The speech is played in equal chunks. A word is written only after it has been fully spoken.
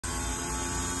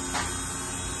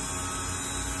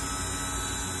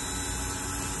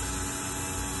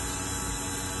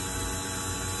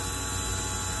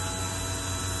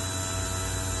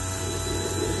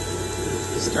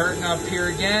Starting up here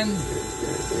again.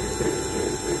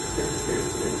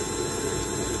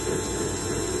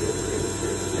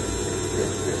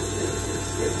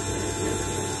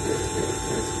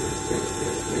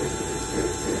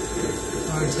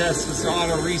 I'm going to test this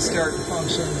auto restart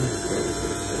function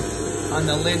on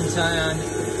the Linton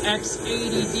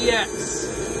X80DX.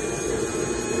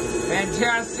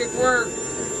 Fantastic work,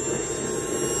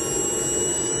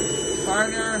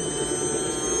 partner.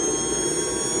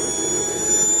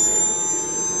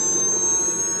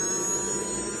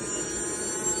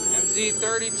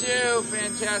 MZ32,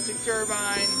 fantastic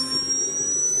turbine.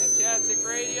 Fantastic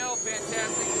radio,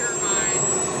 fantastic turbine.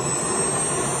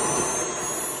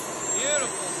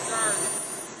 Beautiful start.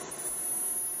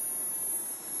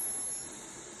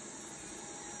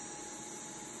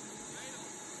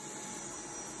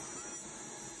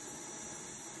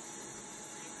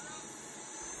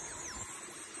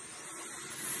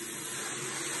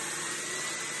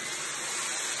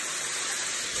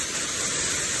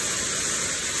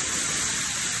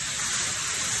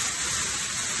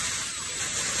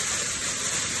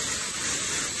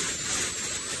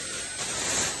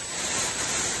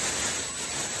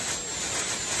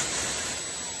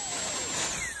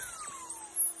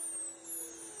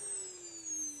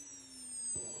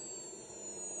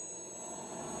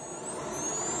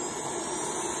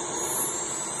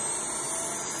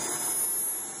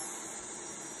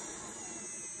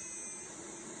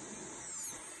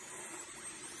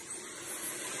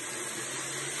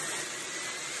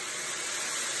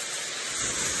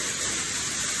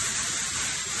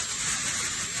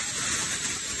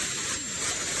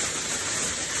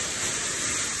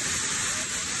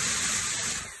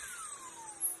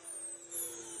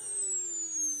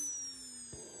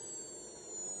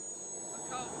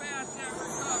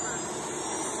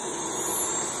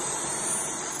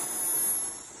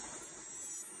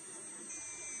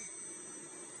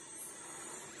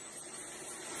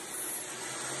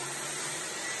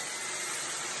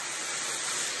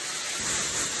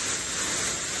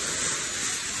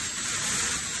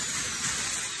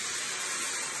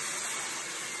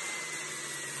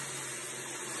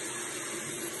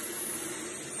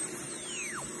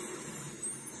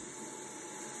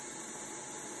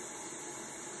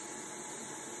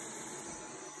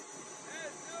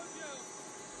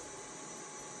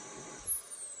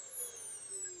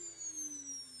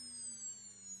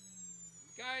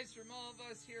 Guys, from all of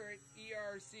us here at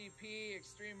ERCP,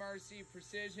 Extreme RC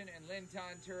Precision and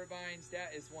Linton Turbines,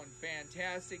 that is one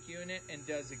fantastic unit and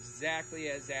does exactly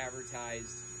as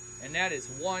advertised. And that is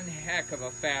one heck of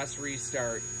a fast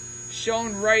restart.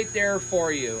 Shown right there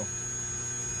for you.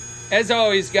 As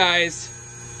always, guys,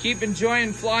 keep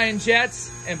enjoying flying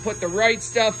jets and put the right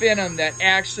stuff in them that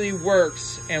actually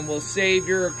works and will save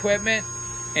your equipment,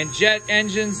 and jet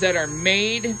engines that are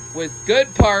made with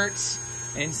good parts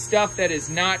and stuff that is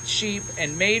not cheap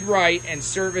and made right and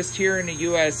serviced here in the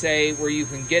USA, where you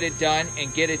can get it done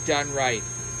and get it done right.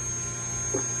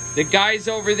 The guys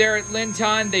over there at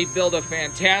Linton, they build a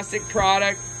fantastic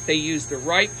product. They use the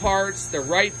right parts, the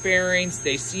right bearings.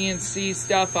 They CNC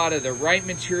stuff out of the right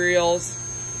materials.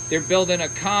 They're building a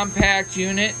compact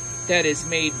unit that is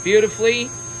made beautifully,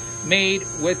 made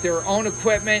with their own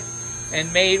equipment,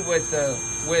 and made with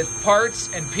parts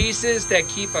and pieces that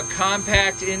keep a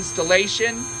compact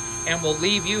installation and will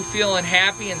leave you feeling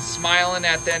happy and smiling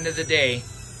at the end of the day.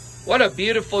 What a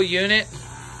beautiful unit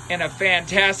and a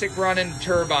fantastic running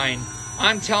turbine.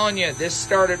 I'm telling you, this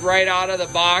started right out of the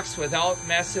box without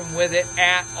messing with it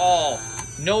at all.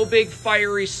 No big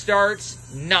fiery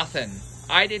starts, nothing.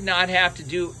 I did not have to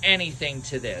do anything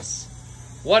to this.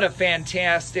 What a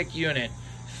fantastic unit.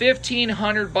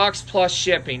 $1,500 plus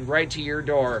shipping right to your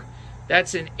door.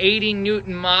 That's an 80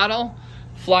 Newton model.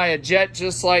 Fly a jet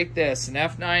just like this, an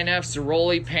F9F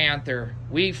Zeroli Panther.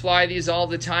 We fly these all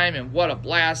the time, and what a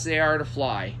blast they are to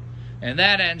fly. And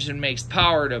that engine makes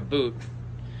power to boot.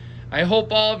 I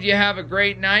hope all of you have a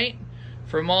great night.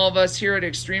 From all of us here at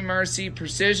Extreme RC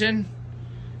Precision,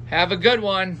 have a good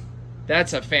one.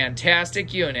 That's a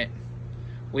fantastic unit.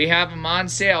 We have them on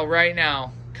sale right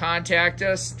now. Contact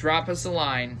us, drop us a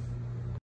line.